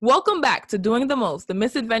Welcome back to Doing the Most, the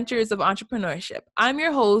misadventures of entrepreneurship. I'm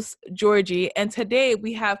your host, Georgie, and today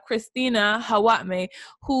we have Christina Hawatmeh,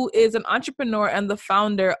 who is an entrepreneur and the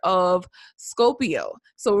founder of Scopio.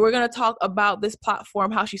 So we're going to talk about this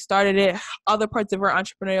platform, how she started it, other parts of her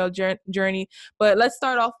entrepreneurial journey. But let's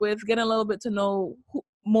start off with getting a little bit to know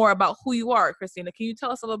more about who you are, Christina. Can you tell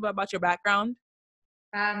us a little bit about your background?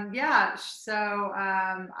 I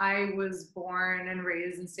was born and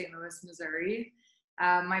raised in St. Louis, Missouri.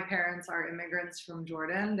 My parents are immigrants from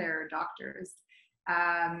Jordan. They're doctors.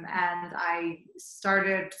 And I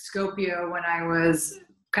started Scopio when I was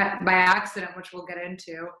by accident, which we'll get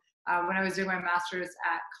into, when I was doing my master's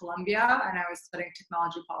at Columbia and I was studying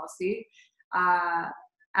technology policy.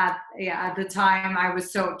 At the time, I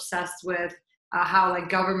was so obsessed with how like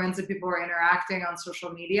governments and people were interacting on social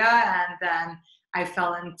media, and then I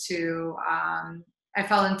fell into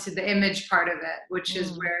the image part of it, which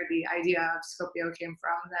is where the idea of Scopio came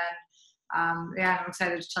from. Then, I'm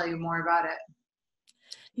excited to tell you more about it.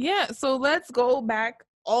 Yeah, so let's go back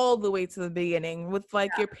all the way to the beginning with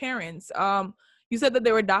your parents. You said that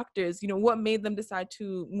they were doctors. What made them decide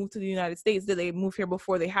to move to the United States? Did they move here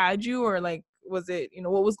before they had you, or was it,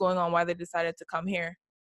 what was going on, why they decided to come here?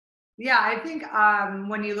 Yeah, I think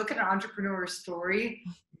when you look at an entrepreneur story,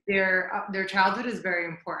 their childhood is very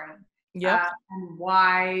important. Yep. And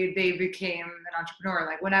why they became an entrepreneur.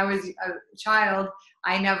 Like when I was a child,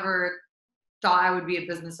 I never thought I would be a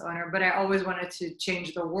business owner, but I always wanted to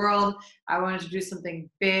change the world. I wanted to do something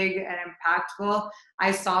big and impactful.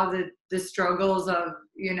 I saw the struggles of,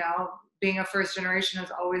 being a first generation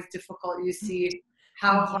is always difficult. You see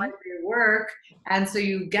how hard they work. And so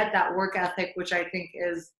you get that work ethic, which I think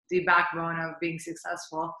is the backbone of being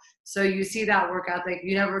successful. So you see that work ethic.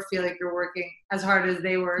 You never feel like you're working as hard as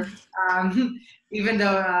they worked, even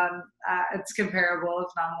though it's comparable,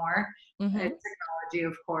 if not more. It's technology,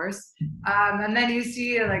 of course. And then you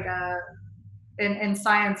see in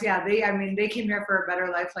science, they came here for a better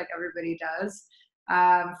life like everybody does,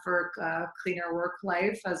 for a cleaner work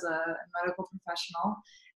life as a medical professional.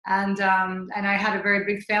 And I had a very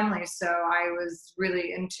big family, so I was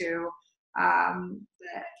really into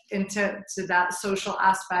that social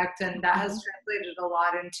aspect, and that has translated a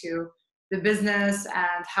lot into the business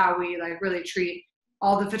and how we really treat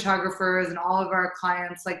all the photographers and all of our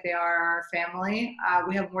clients like they are our family.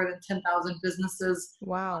 We have more than 10,000 businesses.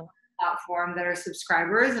 Wow. Platform that are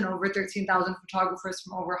subscribers, and over 13,000 photographers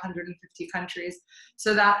from over 150 countries.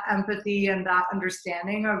 So that empathy and that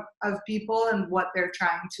understanding of people and what they're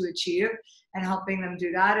trying to achieve and helping them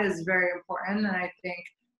do that is very important. And I think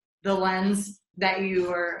the lens that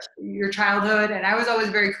your childhood, and I was always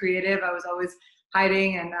very creative. I was always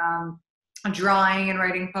hiding and drawing and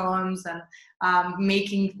writing poems and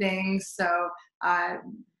making things. So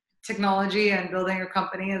technology and building a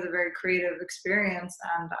company is a very creative experience,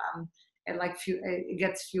 and it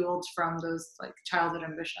gets fueled from those childhood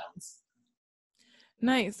ambitions.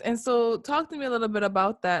 Nice. And so talk to me a little bit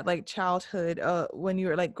about that, childhood, when you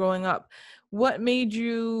were growing up. What made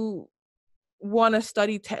you want to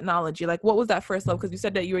study technology? What was that first love? Because you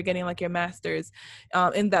said that you were getting your master's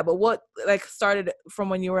in that, but what started from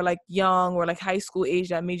when you were young or high school age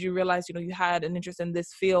that made you realize you had an interest in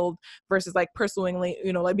this field versus pursuing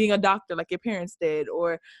being a doctor like your parents did,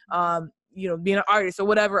 or being an artist or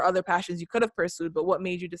whatever other passions you could have pursued, but what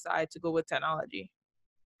made you decide to go with technology?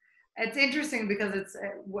 It's interesting because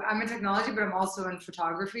I'm in technology, but I'm also in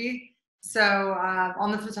photography. So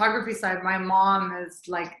on the photography side, my mom is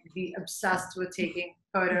obsessed with taking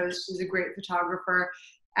photos. She's a great photographer.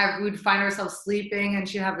 We'd find ourselves sleeping and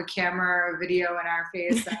she'd have a camera or a video in our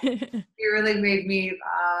face. It really made me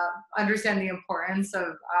understand the importance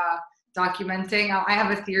of documenting. I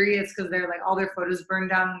have a theory. It's because they're all their photos burned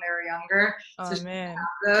down when they were younger. Oh, So man.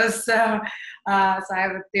 those. So I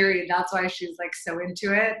have a theory. That's why she's so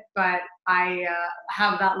into it. But I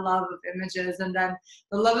have that love of images, and then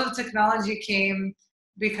the love of technology came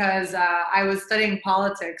because I was studying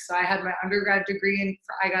politics. So I had my undergrad degree, and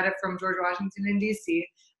I got it from George Washington in D.C.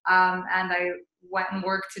 And I went and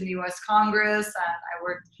worked in the U.S. Congress, and I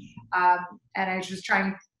worked, and I was just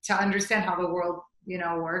trying to understand how the world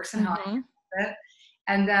works and how I do it.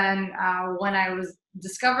 And then when I was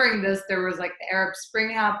discovering this, there was the Arab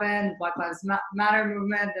Spring happened, Black Lives Matter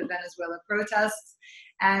movement, the Venezuela protests,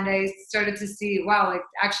 and I started to see, wow,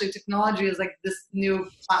 actually technology is this new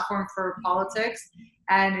platform for politics,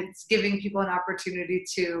 and it's giving people an opportunity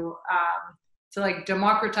to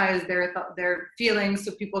democratize their feelings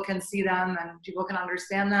so people can see them and people can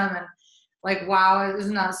understand them, and wow,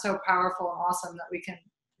 isn't that so powerful and awesome that we can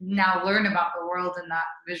now learn about the world in that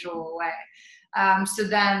visual way. So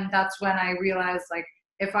then that's when I realized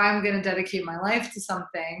if I'm going to dedicate my life to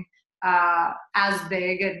something as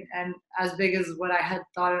big and as big as what I had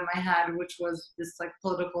thought in my head, which was this like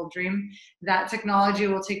political dream, that technology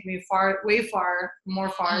will take me way far, more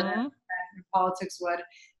far than politics would,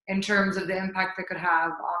 in terms of the impact it could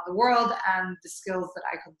have on the world and the skills that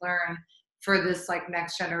I could learn for this like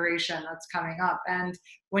next generation that's coming up. And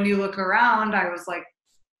when you look around, I was like,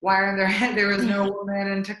 why are there was no woman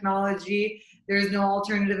in technology? There's no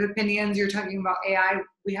alternative opinions. You're talking about AI.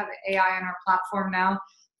 We have AI on our platform now.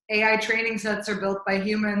 AI training sets are built by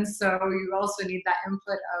humans, so you also need that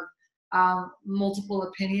input of multiple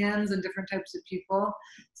opinions and different types of people.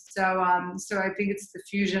 So I think it's the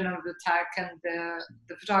fusion of the tech and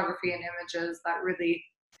the photography and images that really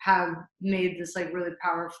have made this like really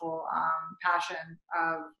powerful passion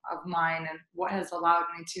of mine, and what has allowed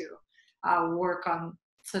me to work on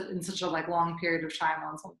in such a like long period of time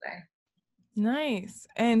on something. Nice.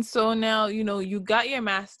 And so now, you got your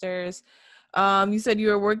master's. You said you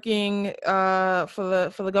were working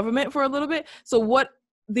for the government for a little bit. So what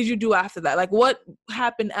did you do after that? Like, what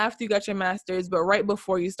happened after you got your master's, but right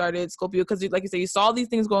before you started Scopio? Because like you said, you saw these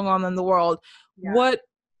things going on in the world. Yeah. What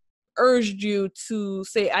urged you to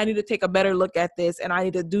say, I need to take a better look at this and I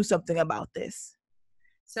need to do something about this?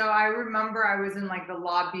 So I remember I was in like the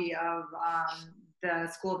lobby of the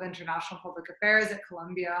School of International Public Affairs at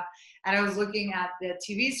Columbia, and I was looking at the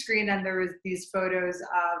TV screen, and there was these photos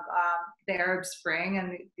of the Arab Spring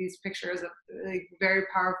and these pictures of like very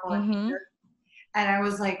powerful images. And I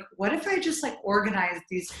was like, what if I just like organized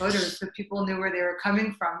these photos so people knew where they were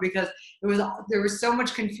coming from? Because there was so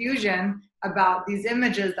much confusion about these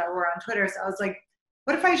images that were on Twitter. So I was like,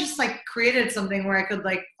 what if I just like created something where I could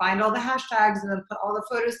like find all the hashtags and then put all the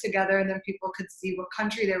photos together, and then people could see what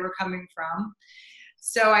country they were coming from.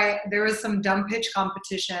 So there was some dumb pitch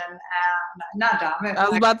competition, and not dumb. I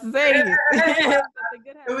was about to say.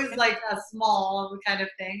 It was like a small kind of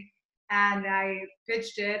thing. And I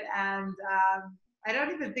pitched it, and I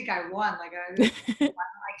don't even think I won. Like I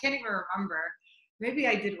can't even remember. Maybe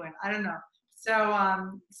I did win. I don't know. So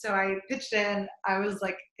I pitched it, and I was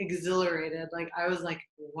like exhilarated. Like I was like,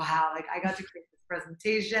 wow, like I got to create this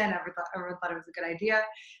presentation. Everyone thought it was a good idea.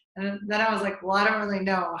 And then I was like, well, I don't really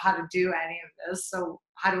know how to do any of this. So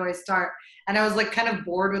how do I start? And I was like kind of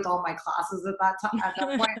bored with all my classes at that time. At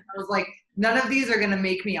that point, I was like, none of these are going to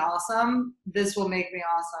make me awesome. This will make me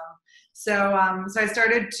awesome. So I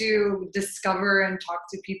started to discover and talk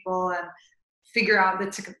to people and figure out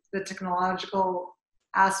the technological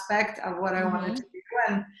aspect of what I wanted to do.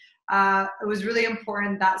 And it was really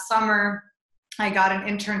important that summer. I got an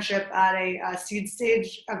internship at a seed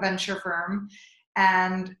stage venture firm,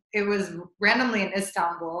 and it was randomly in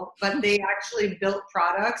Istanbul, but they actually built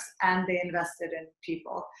products and they invested in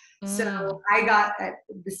people. So I got, at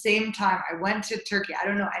the same time, I went to Turkey. I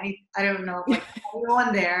don't know like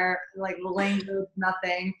anyone there, like the language,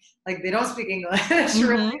 nothing, like they don't speak English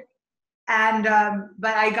really. And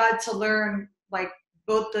but I got to learn like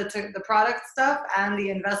both the product stuff and the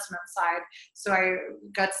investment side. So I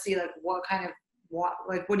got to see like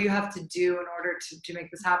what do you have to do in order to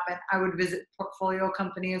make this happen. I would visit portfolio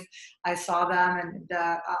companies. I saw them, and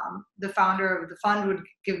the founder of the fund would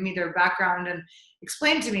give me their background and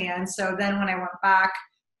explain to me. And so then when I went back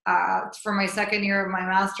for my second year of my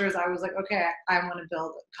master's, I was like, okay, I want to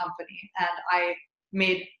build a company. And I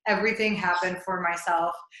made everything happen for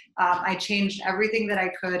myself. I changed everything that I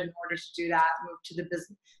could in order to do that.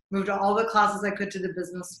 Moved all the classes I could to the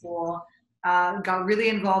business school. Got really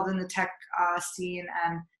involved in the tech scene,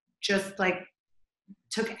 and just like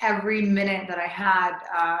took every minute that I had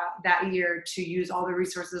that year to use all the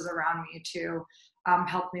resources around me to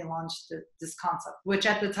help me launch this concept, which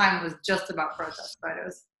at the time was just about protest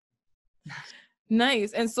photos.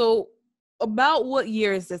 Nice. And so about what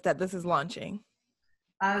year is this that this is launching?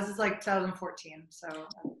 This is like 2014, so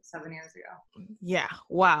 7 years ago. Yeah.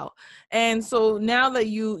 Wow. And so now that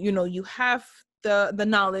you have the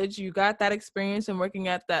knowledge, you got that experience in working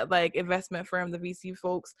at that like investment firm, the VC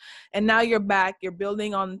folks, and now you're back, you're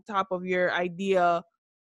building on top of your idea.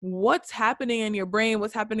 What's happening in your brain?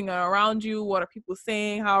 What's happening around you? What are people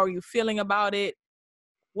saying? How are you feeling about it?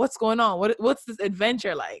 What's going on? What's this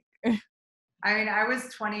adventure like? I mean, I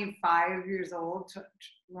was 25 years old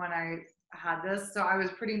when I had this, so I was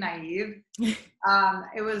pretty naive.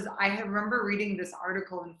 I remember reading this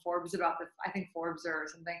article in Forbes about I think Forbes or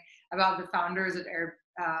something, about the founders of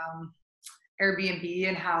Airbnb,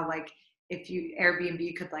 and how like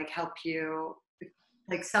Airbnb could like help you,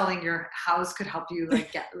 like selling your house could help you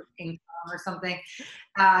like get income or something.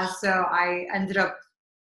 So I ended up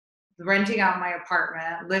renting out my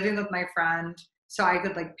apartment, living with my friend, so I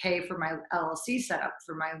could like pay for my LLC setup,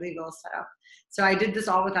 for my legal setup. So I did this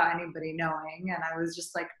all without anybody knowing. And I was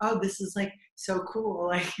just like, oh, this is like so cool.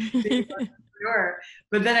 Like, being an entrepreneur.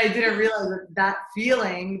 But then I didn't realize that that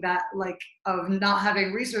feeling that like of not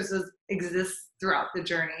having resources exists throughout the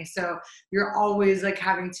journey. So you're always like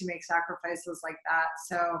having to make sacrifices like that.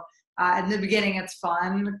 So in the beginning, it's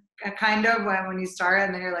fun, kind of when you start,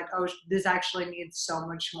 and then you're like, oh, this actually needs so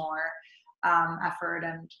much more effort.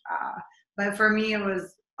 And but for me, it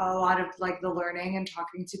was a lot of like the learning and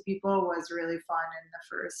talking to people was really fun in the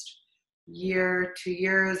first year, 2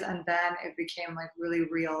 years, and then it became like really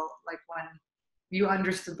real, like when you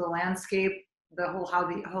understood the landscape, the whole how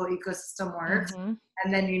the whole ecosystem works, Mm-hmm.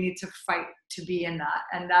 and then you need to fight to be in that,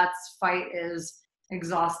 and that's fight is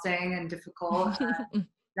exhausting and difficult.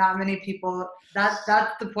 Not many people, that's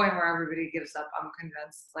the point where everybody gives up, I'm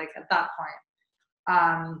convinced, like at that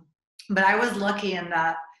point. But I was lucky in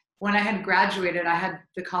that when I had graduated, I had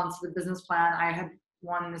the concept, the business plan. I had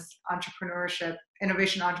won this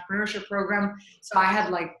innovation entrepreneurship program. So I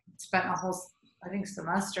had like spent a whole, I think,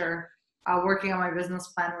 semester working on my business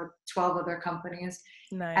plan with 12 other companies.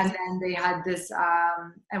 Nice. And then they had this,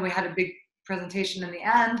 and we had a big presentation in the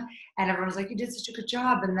end, and everyone was like, you did such a good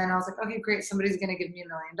job. And then I was like, okay, great, somebody's going to give me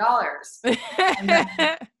 $1 million.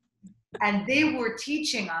 And they were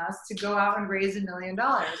teaching us to go out and raise $1 million.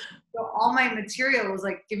 So all my material was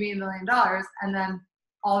like, give me $1 million. And then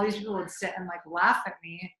all these people would sit and like laugh at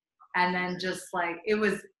me. And then just like, it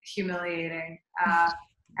was humiliating.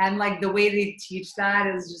 And like the way they teach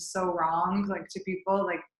that is just so wrong. Like to people,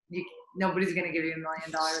 like nobody's going to give you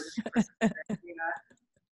 $1 million. You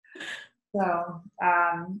know? So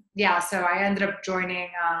yeah, so I ended up joining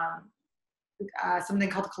something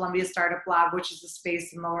called Columbia Startup Lab, which is a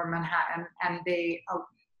space in Lower Manhattan, and they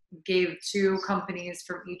gave 2 companies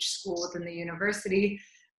from each school within the university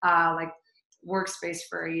like workspace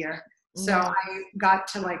for a year. So I got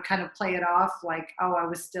to like kind of play it off like, oh, I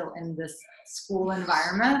was still in this school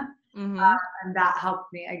environment. And that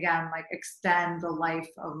helped me again like extend the life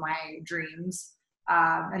of my dreams.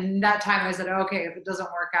 And that time I said, okay, if it doesn't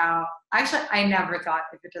work out, actually, I never thought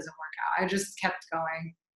if it doesn't work out. I just kept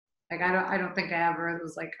going. Like, I don't think I ever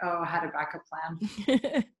was like, oh, I had a backup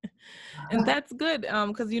plan. And that's good.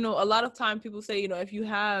 Cause you know, a lot of times people say, you know, if you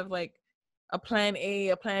have like a plan A,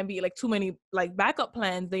 a plan B, like too many like backup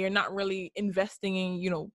plans, then you're not really investing in, you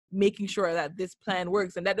know, making sure that this plan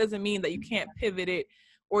works. And that doesn't mean that you can't pivot it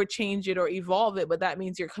or change it or evolve it, but that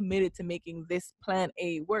means you're committed to making this plan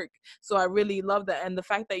A work. So I really love that. And the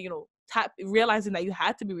fact that, you know, realizing that you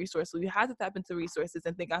had to be resourceful, you had to tap into resources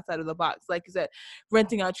and think outside of the box. Like you said,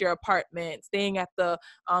 renting out your apartment, staying at the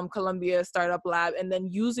Columbia Startup Lab, and then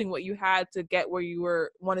using what you had to get where you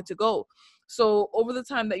wanted to go. So over the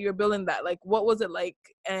time that you're building that, like, what was it like?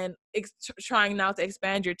 And trying now to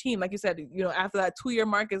expand your team, like you said, you know, after that 2-year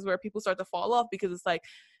mark is where people start to fall off, because it's like,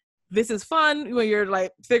 this is fun when you're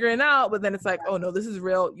like figuring out, but then it's like, oh no, this is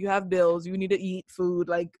real. You have bills, you need to eat food,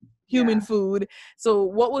 like human food. So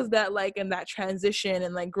what was that like in that transition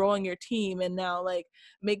and like growing your team and now like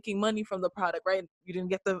making money from the product, right? You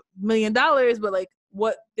didn't get the $1 million, but like,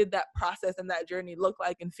 what did that process and that journey look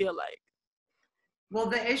like and feel like? Well,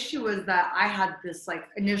 the issue was that I had this like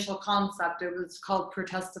initial concept. It was called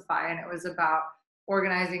Protestify, and it was about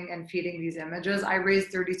organizing and feeding these images. I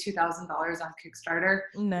raised $32,000 on Kickstarter.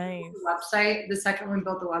 Nice. Website. The second we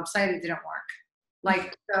built the website, it didn't work.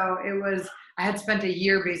 Like, so it was, I had spent a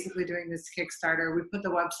year basically doing this Kickstarter. We put the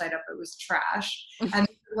website up, it was trash. And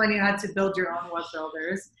when you had to build your own web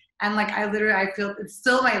builders. And like, I feel it's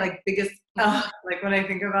still my like biggest, like when I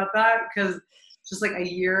think about that, because it's just like a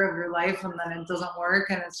year of your life and then it doesn't work.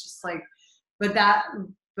 And it's just like, but that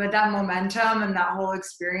momentum and that whole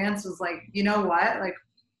experience was like, you know what, like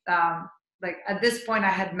at this point I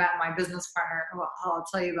had met my business partner, who I'll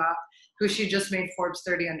tell you about, who she just made Forbes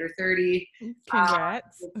 30 under 30.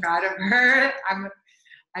 Congrats. I'm proud of her.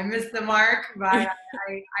 I missed the mark, but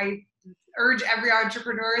I urge every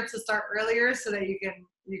entrepreneur to start earlier so that you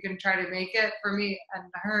can try to make it. For me and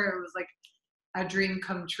her, it was like a dream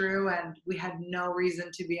come true, and we had no reason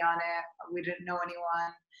to be on it. We didn't know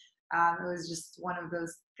anyone. It was just one of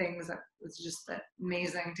those things that was just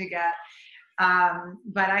amazing to get.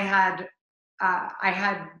 But I had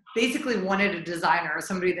basically wanted a designer,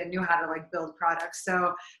 somebody that knew how to like build products.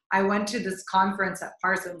 So I went to this conference at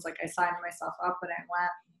Parsons, like I signed myself up and I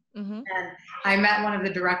went. And I met one of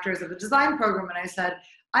the directors of the design program, and I said,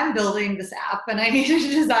 I'm building this app and I need a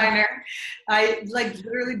designer. I like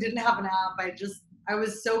literally didn't have an app. I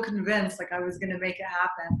was so convinced like I was going to make it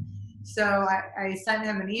happen. So I sent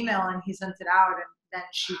him an email and he sent it out, and then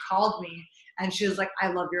she called me And she was like, I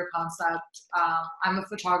love your concept. I'm a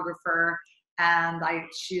photographer, and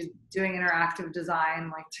she's doing interactive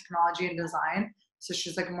design, like technology and design. So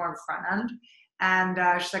she's like more of a front end.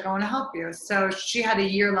 And she's like, I want to help you. So she had a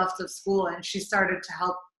year left of school, and she started to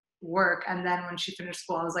help work. And then when she finished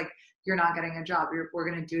school, I was like, you're not getting a job. We're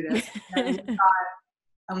going to do this.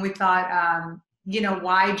 And we thought, you know,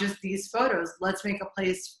 why just these photos? Let's make a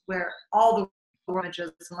place where all the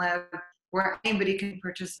images live, where anybody can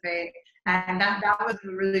participate. And that was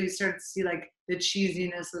really, we started to see like the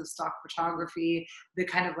cheesiness of stock photography, the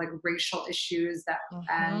kind of like racial issues that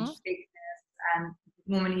and fakeness and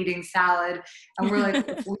woman eating salad. And we're like,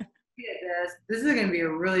 if we get this is going to be a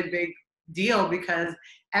really big deal, because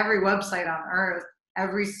every website on earth,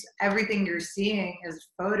 everything you're seeing is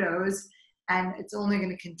photos, and it's only going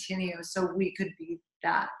to continue. So we could be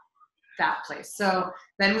that place. So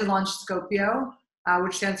then we launched Scopio,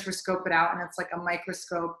 which stands for Scope It Out, and it's like a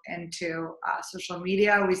microscope into social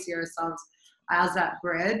media. We see ourselves as that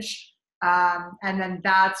bridge, and then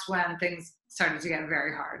that's when things started to get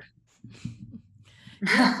very hard.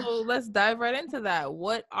 Yeah, so let's dive right into that.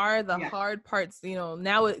 What are the hard parts? You know,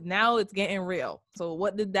 now it's getting real. So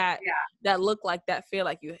what did that look like? That feel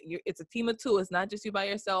like you it's a team of two. It's not just you by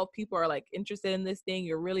yourself. People are like interested in this thing.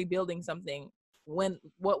 You're really building something.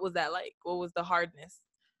 What was that like? What was the hardness?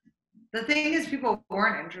 The thing is, people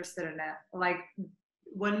weren't interested in it. Like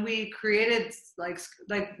when we created, like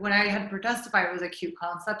when I had Protestify, it was a cute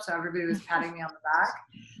concept, so everybody was patting me on the back.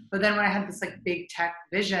 But then when I had this like big tech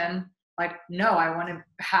vision, like, no, I want to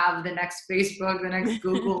have the next Facebook, the next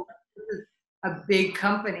Google, a big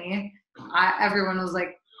company. Everyone was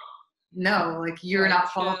like, no, like you're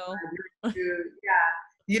not qualified.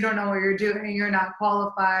 You don't know what you're doing. You're not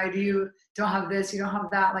qualified. You don't have this. You don't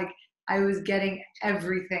have that. Like I was getting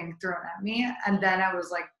everything thrown at me. And then I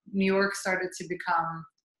was like, New York started to become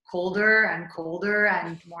colder and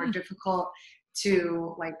more difficult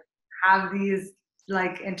to like have these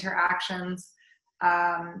like interactions.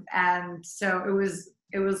 And so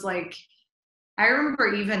it was like, I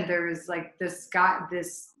remember even there was like this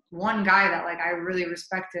one guy that like I really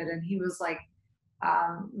respected, and he was like,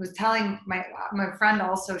 was telling my friend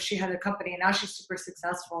also, she had a company and now she's super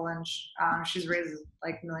successful, and she's raised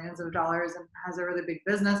like millions of dollars and has a really big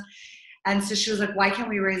business. And so she was like, why can't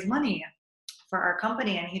we raise money for our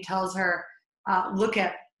company? And he tells her, look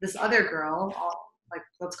at this other girl, like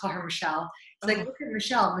let's call her Michelle. It's like, look at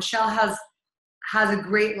Michelle. Michelle has a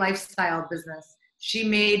great lifestyle business. She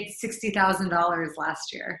made $60,000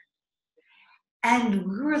 last year. And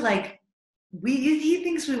we were like, he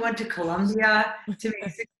thinks we went to Colombia to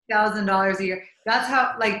make $60,000 a year. That's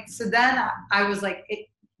how, like, so then I was like,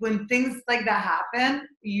 when things like that happen,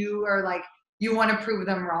 you are like, you want to prove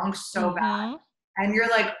them wrong so bad. And you're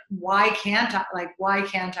like, why can't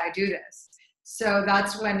I do this? So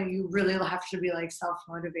that's when you really have to be like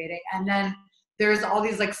self-motivating. And then there's all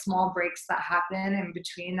these like small breaks that happen in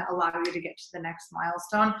between that allow you to get to the next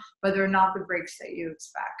milestone, but they're not the breaks that you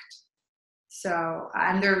expect. So,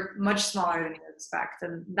 and they're much smaller than you expect.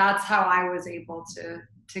 And that's how I was able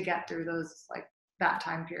to get through those, like that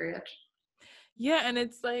time period. Yeah. And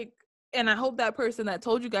it's like, and I hope that person that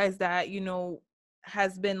told you guys that, you know,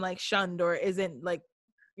 has been like shunned or isn't like,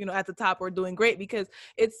 you know, at the top or doing great, because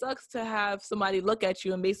it sucks to have somebody look at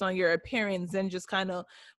you and based on your appearance and just kind of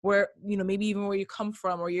where, you know, maybe even where you come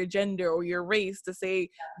from or your gender or your race to say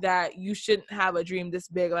that you shouldn't have a dream this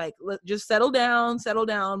big, like just settle down.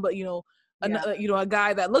 But, you know, you know, a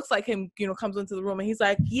guy that looks like him, you know, comes into the room and he's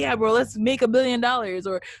like, yeah, bro, let's make $1 billion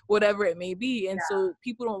or whatever it may be. And so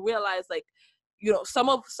people don't realize, like, you know,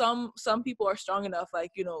 some people are strong enough, like,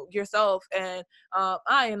 you know, yourself and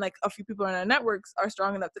I and like a few people in our networks are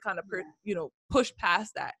strong enough to kind of, you know, push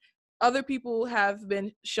past that. Other people have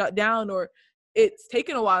been shut down or it's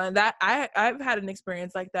taken a while. And that I've had an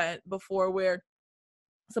experience like that before where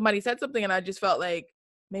somebody said something and I just felt like,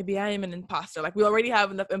 maybe I am an imposter. Like we already have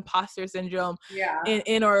enough imposter syndrome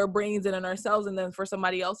in our brains and in ourselves. And then for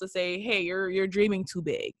somebody else to say, hey, you're dreaming too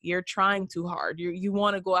big. You're trying too hard. You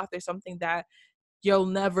want to go after something that you'll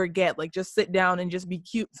never get. Like just sit down and just be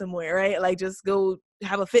cute somewhere, right? Like just go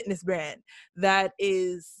have a fitness brand. That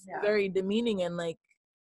is very demeaning and like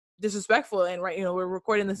disrespectful. And right, you know, we're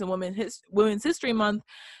recording this in Women's History Month.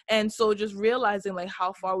 And so just realizing like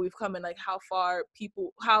how far we've come and like how far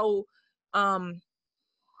people, how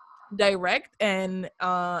direct and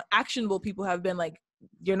actionable people have been. Like,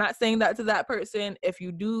 you're not saying that to that person. If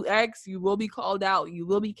you do X, you will be called out, you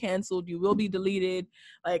will be canceled, you will be deleted,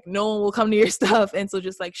 like no one will come to your stuff. And so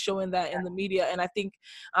just like showing that in the media. And I think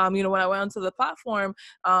you know, when I went onto the platform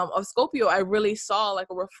of Scopio, I really saw like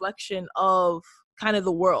a reflection of kind of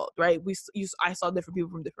the world, right? I saw different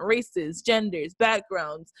people from different races, genders,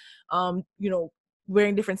 backgrounds, you know,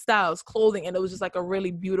 wearing different styles, clothing, and it was just like a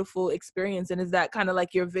really beautiful experience. And is that kind of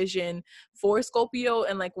like your vision for Scopio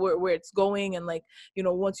and like where it's going? And like, you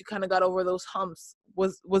know, once you kind of got over those humps,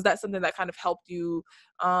 was that something that kind of helped you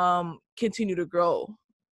continue to grow?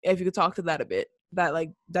 If you could talk to that a bit, that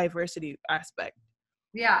like diversity aspect.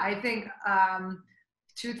 Yeah, I think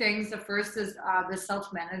two things. The first is the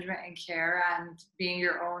self-management and care, and being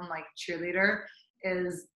your own like cheerleader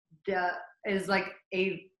is like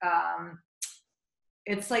a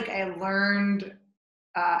it's like a learned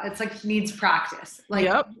it's like needs practice. Like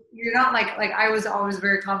Yep. you're not like I was always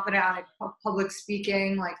very confident on like public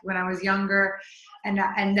speaking like when I was younger, and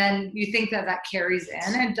then you think that carries in,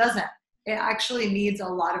 and it doesn't. It actually needs a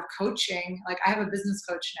lot of coaching. Like I have a business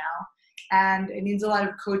coach now, and it needs a lot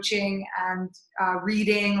of coaching and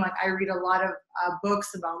reading. Like I read a lot of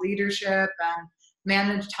books about leadership,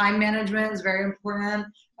 and time management is very important.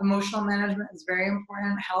 Emotional management is very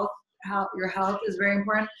important. How your health is very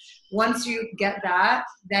important. Once you get that,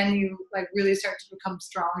 then you like really start to become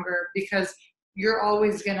stronger, because you're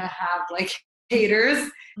always gonna have like haters,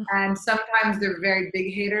 and sometimes they're very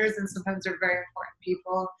big haters, and sometimes they're very important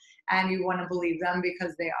people, and you want to believe them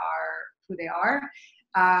because they are who they are.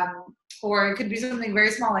 Or it could be something very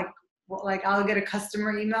small, like I'll get a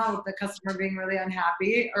customer email with the customer being really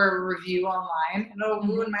unhappy, or a review online, and it'll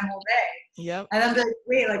ruin my whole day. Yep. And I'm like,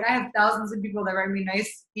 wait, like I have thousands of people that write me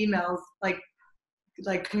nice emails, like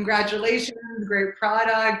congratulations, great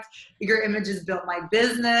product, your images built my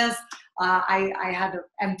business. I had an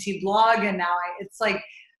empty blog, and now it's like,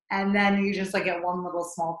 and then you just like get one little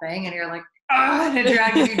small thing, and you're like, ah, and it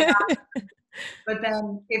drags you down. But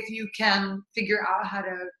then if you can figure out how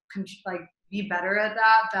to like be better at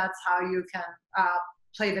that, that's how you can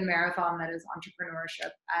play the marathon that is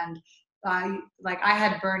entrepreneurship. And like I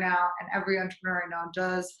had burnout, and every entrepreneur I know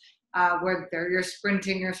does, where you're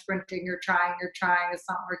sprinting, you're trying, it's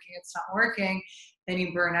not working, then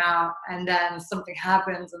you burn out, and then something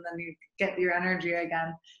happens, and then you get your energy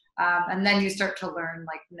again. And then you start to learn,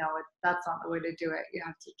 like, no, that's not the way to do it. You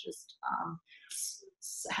have to just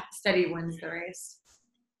steady wins the race.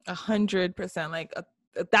 100%, like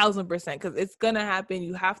 1,000%, because it's gonna happen.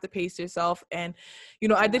 You have to pace yourself. And you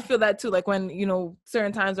know, I did feel that too, like when, you know,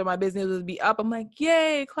 certain times where my business would be up, I'm like,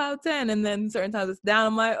 yay, cloud 10, and then certain times it's down,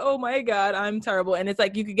 I'm like, oh my god, I'm terrible. And it's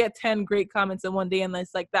like you could get 10 great comments in one day, and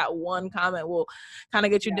it's like that one comment will kind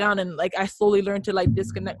of get you down. And like I slowly learned to like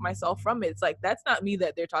disconnect myself from it. It's like, that's not me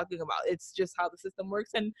that they're talking about, it's just how the system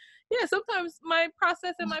works. And yeah, sometimes my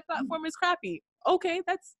process and my platform is crappy. Okay,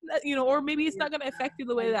 that's, you know, or maybe it's not going to affect you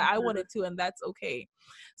the way that I want it to, and that's okay.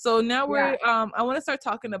 So now we're I want to start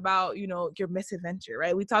talking about, you know, your misadventure,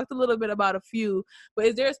 right? We talked a little bit about a few, but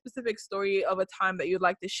is there a specific story of a time that you'd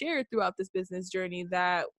like to share throughout this business journey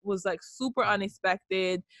that was like super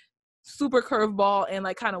unexpected, super curveball, and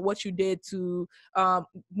like kind of what you did to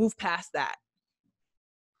move past that?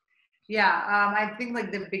 Yeah, I think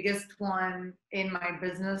like the biggest one in my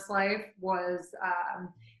business life was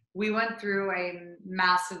we went through a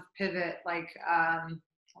massive pivot, like oh,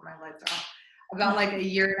 my lights are off, about like a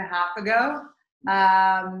year and a half ago.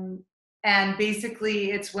 And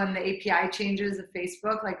basically it's when the API changes of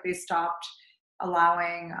Facebook, like they stopped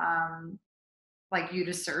allowing like you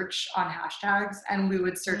to search on hashtags, and we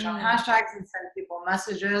would search on hashtags and send people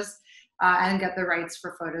messages and get the rights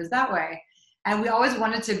for photos that way. And we always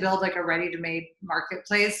wanted to build like a ready-to-made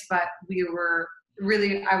marketplace, but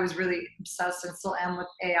I was really obsessed, and still am, with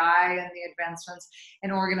AI and the advancements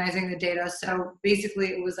in organizing the data. So basically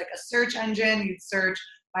it was like a search engine. You'd search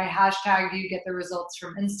by hashtag, you get the results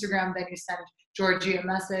from Instagram, then you send Georgie a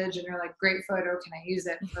message, and you're like, great photo, can I use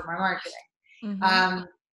it for my marketing?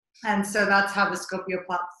 And so that's how the Scopio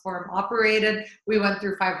platform operated. We went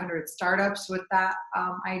through 500 startups with that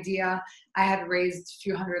idea. I had raised a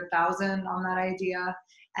few $100,000 on that idea.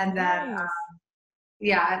 And then,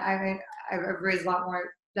 I mean, I've raised a lot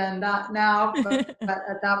more than that now, but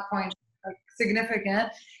at that point, like,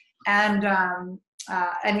 significant. And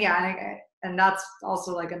that's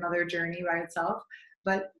also like another journey by itself.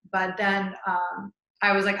 But then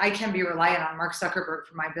I was like, I can't be reliant on Mark Zuckerberg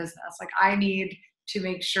for my business. Like I need to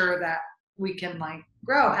make sure that we can like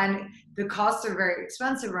grow, and the costs are very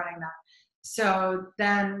expensive running that. So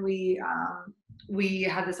then we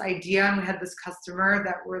had this idea, and we had this customer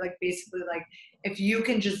that were like, basically like, if you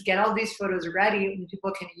can just get all these photos ready and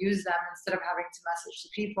people can use them instead of having to message the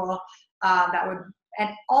people, that would,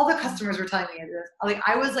 and all the customers were telling me this. Like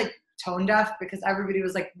I was like tone deaf, because everybody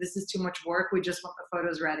was like, this is too much work, we just want the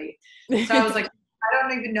photos ready. So I was like, I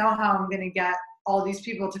don't even know how I'm going to get all these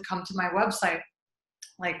people to come to my website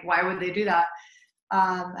Like, why would they do that?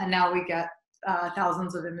 And now we get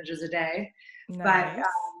thousands of images a day. But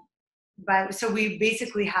Nice. so we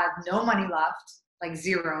basically had no money left, like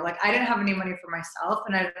zero. Like I didn't have any money for myself,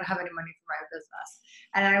 and I didn't have any money for my business.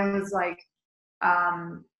 And I was like,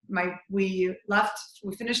 we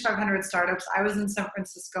finished 500 startups. I was in San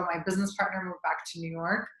Francisco. My business partner moved back to New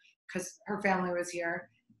York because her family was here.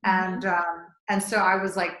 Mm-hmm. And so I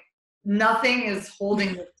was like, nothing is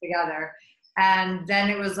holding this together. And then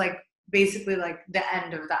it was like basically like the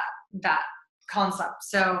end of that concept.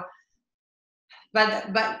 So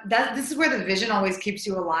but this is where the vision always keeps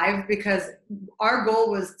you alive, because our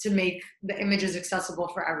goal was to make the images accessible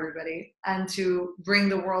for everybody and to bring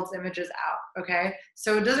the world's images out. Okay,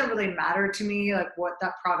 so it doesn't really matter to me like what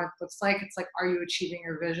that product looks like. It's like, are you achieving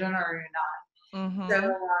your vision or are you not?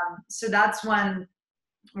 Mm-hmm. So that's when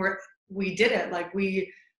we did it. Like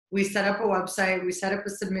we set up a website, we set up a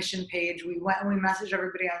submission page, we went and we messaged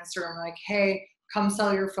everybody on Instagram like, hey, come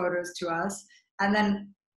sell your photos to us. And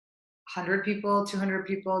then 100 people, 200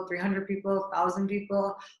 people, 300 people, 1,000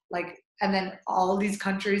 people, like, and then all these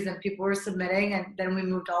countries, and people were submitting, and then we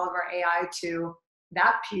moved all of our AI to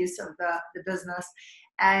that piece of the business.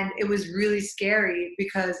 And it was really scary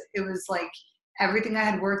because it was like everything I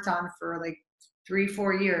had worked on for like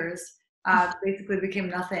 3-4 years basically became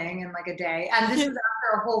nothing in like a day. And this was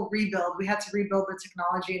after a whole rebuild. We had to rebuild the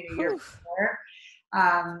technology in a year before.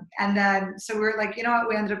 And then, so we were like, you know what,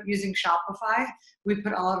 we ended up using Shopify. We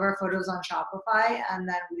put all of our photos on Shopify, and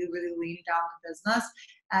then we really leaned down the business.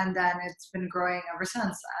 And then it's been growing ever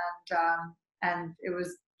since. And it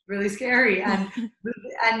was really scary. And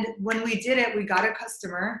when we did it, we got a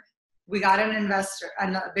customer, we got an investor,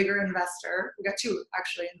 a bigger investor. We got 2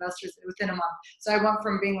 actually investors within a month. So I went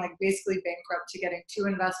from being like basically bankrupt to getting 2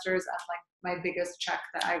 investors and like my biggest check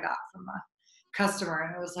that I got from a customer.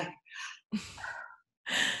 And it was like,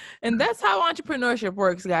 and that's how entrepreneurship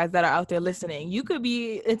works, guys that are out there listening. You could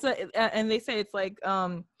be, and they say it's like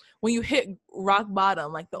when you hit rock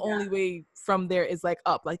bottom, like the only way from there is like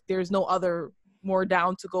up. Like there's no other more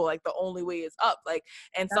down to go. Like the only way is up. Like,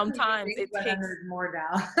 and sometimes it takes more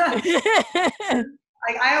down.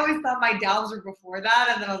 Like I always thought my downs were before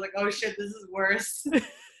that, and then I was like, oh shit, this is worse.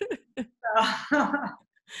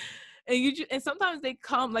 And sometimes they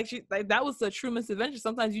come like that was the true misadventure.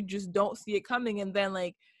 Sometimes you just don't see it coming, and then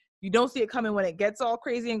like you don't see it coming when it gets all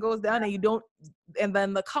crazy and goes down, and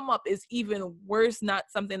then the come up is even worse, not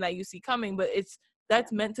something that you see coming, but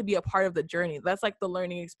that's meant to be a part of the journey. That's like the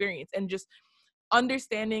learning experience, and just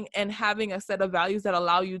understanding and having a set of values that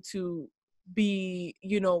allow you to be,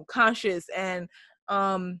 conscious and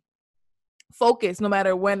focus no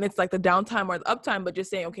matter when it's like the downtime or the uptime, but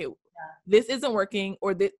just saying, okay, this isn't working,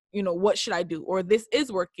 or this, what should I do? Or this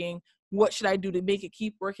is working, what should I do to make it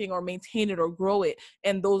keep working or maintain it or grow it?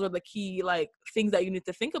 And those are the key like things that you need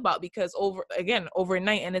to think about, because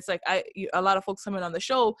overnight, and it's like a lot of folks coming on the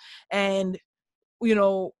show, and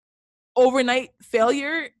overnight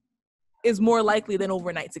failure is more likely than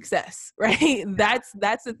overnight success, right? That's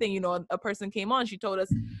the thing. A person came on, she told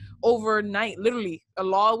us overnight, literally a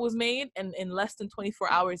law was made, and in less than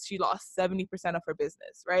 24 hours she lost 70% of her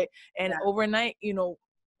business, right? And overnight,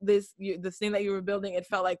 this thing that you were building, it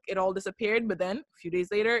felt like it all disappeared, but then a few days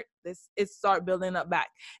later it started building up back.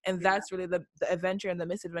 And that's really the adventure and the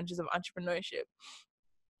misadventures of entrepreneurship.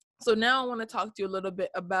 So now I want to talk to you a little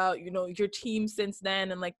bit about, your team since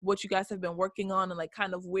then, and like what you guys have been working on, and like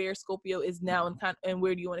kind of where Scopio is now, and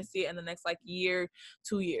where do you want to see it in the next like year,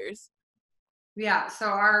 2 years? Yeah, so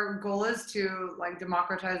our goal is to like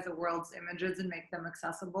democratize the world's images and make them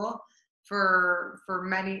accessible. For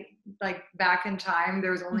many, like back in time,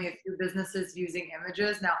 there was only a few businesses using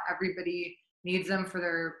images. Now everybody needs them for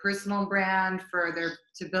their personal brand,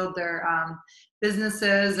 to build their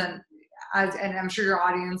businesses, and I'm sure your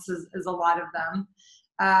audience is a lot of them.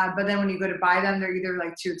 But then when you go to buy them, they're either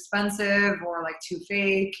like too expensive or like too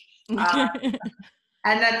fake. And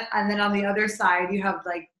then on the other side, you have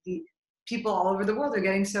like the people all over the world are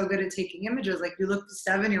getting so good at taking images. Like you look,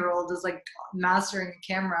 the 7-year-old is like mastering a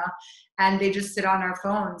camera, and they just sit on our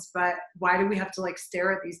phones. But why do we have to like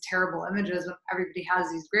stare at these terrible images when everybody has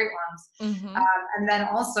these great ones? Mm-hmm. And then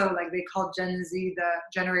also, like they call Gen Z the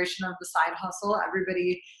generation of the side hustle.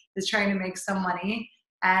 Everybody is trying to make some money.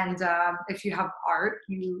 And if you have art,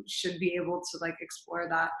 you should be able to like explore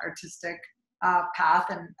that artistic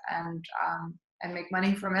path and make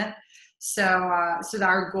money from it. So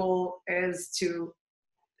our goal is to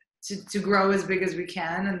grow as big as we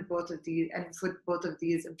can, and with both of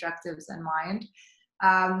these objectives in mind.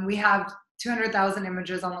 We have 200,000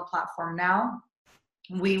 images on the platform now.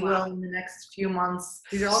 We will in the next few months.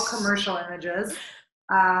 These are all commercial images.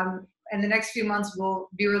 In the next few months, we'll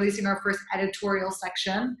be releasing our first editorial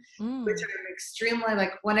section, which I'm extremely,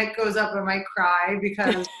 like, when it goes up, I might cry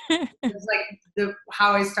because it's like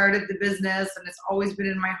how I started the business, and it's always been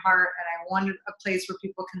in my heart, and I wanted a place where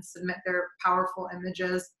people can submit their powerful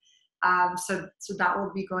images. So that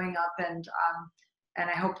will be going up, and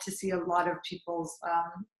I hope to see a lot of people's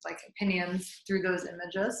like opinions through those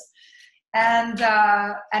images. And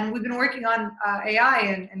we've been working on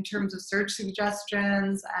AI in terms of search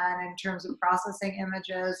suggestions and in terms of processing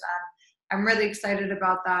images. And I'm really excited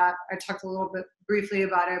about that. I talked a little bit briefly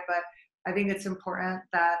about it, but I think it's important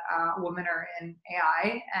that women are in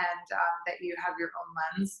AI and that you have your own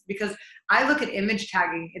lens. Because I look at image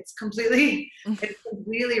tagging, it's completely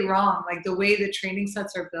wrong. Like the way the training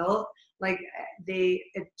sets are built, like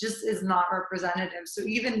it just is not representative. So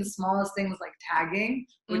even the smallest things like tagging,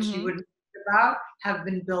 which you wouldn't think about, have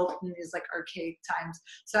been built in these like archaic times.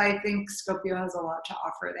 So I think Scopio has a lot to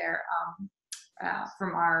offer there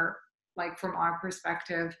from our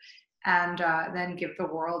perspective, and then give the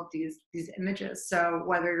world these images. So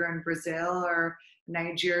whether you're in Brazil or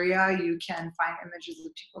Nigeria, you can find images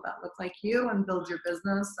of people that look like you and build your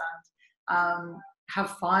business and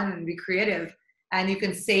have fun and be creative. And you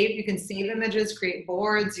can save images, create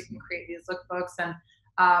boards, you can create these lookbooks. And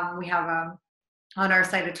we have on our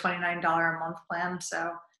site a $29 a month plan,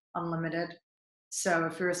 so unlimited. So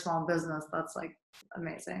if you're a small business, that's like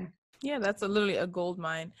amazing. Yeah, that's literally a gold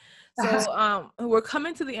mine. So we're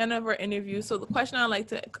coming to the end of our interview. So the question I like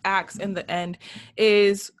to ask in the end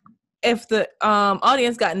is, if the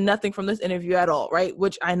audience got nothing from this interview at all, right?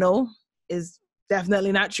 Which I know is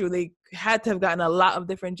definitely not true. They had to have gotten a lot of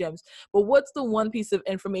different gems. But what's the one piece of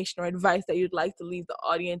information or advice that you'd like to leave the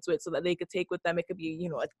audience with so that they could take with them? It could be, a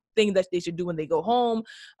thing that they should do when they go home,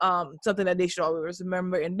 something that they should always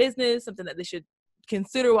remember in business, something that they should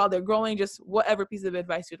consider while they're growing, just whatever piece of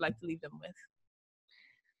advice you'd like to leave them with.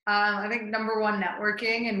 I think number one,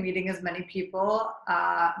 networking and meeting as many people.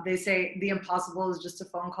 They say the impossible is just a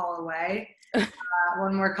phone call away,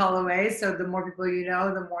 one more call away. So the more people you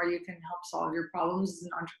know, the more you can help solve your problems as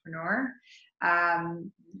an entrepreneur.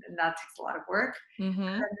 And that takes a lot of work. And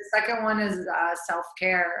the second one is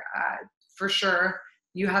self-care. For sure,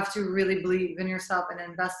 you have to really believe in yourself and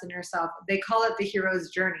invest in yourself. They call it the hero's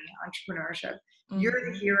journey, entrepreneurship.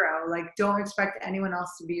 You're the hero. Like, don't expect anyone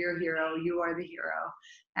else to be your hero. You are the hero.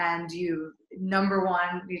 And number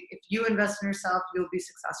one, if you invest in yourself, you'll be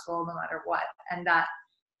successful no matter what. And that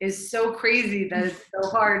is so crazy that it's so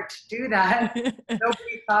hard to do that.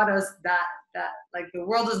 Nobody taught us that like the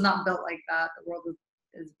world is not built like that. The world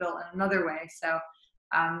is built in another way. So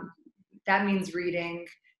that means reading.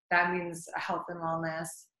 That means health and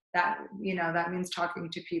wellness. That means talking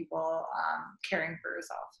to people, caring for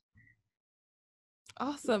yourself.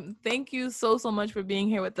 Awesome. Thank you so much for being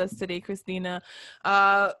here with us today, Christina.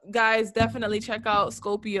 Guys, definitely check out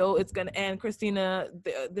Scopio. And Christina,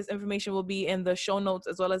 this information will be in the show notes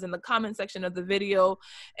as well as in the comment section of the video.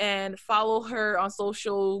 And follow her on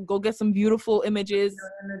social. Go get some beautiful images.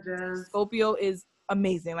 Scopio is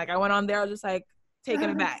amazing. Like, I went on there, I was just like taken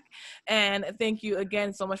aback. And thank you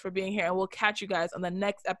again so much for being here. And we'll catch you guys on the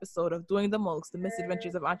next episode of Doing the Most, the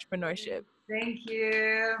Misadventures of Entrepreneurship. Thank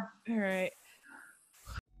you. All right.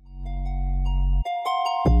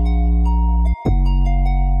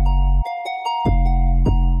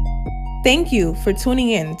 Thank you for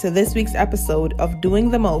tuning in to this week's episode of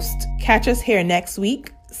Doing the Most. Catch us here next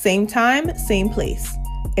week, same time, same place.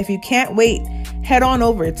 If you can't wait, head on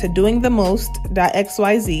over to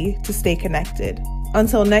doingthemost.xyz to stay connected.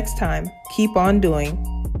 Until next time, keep on doing.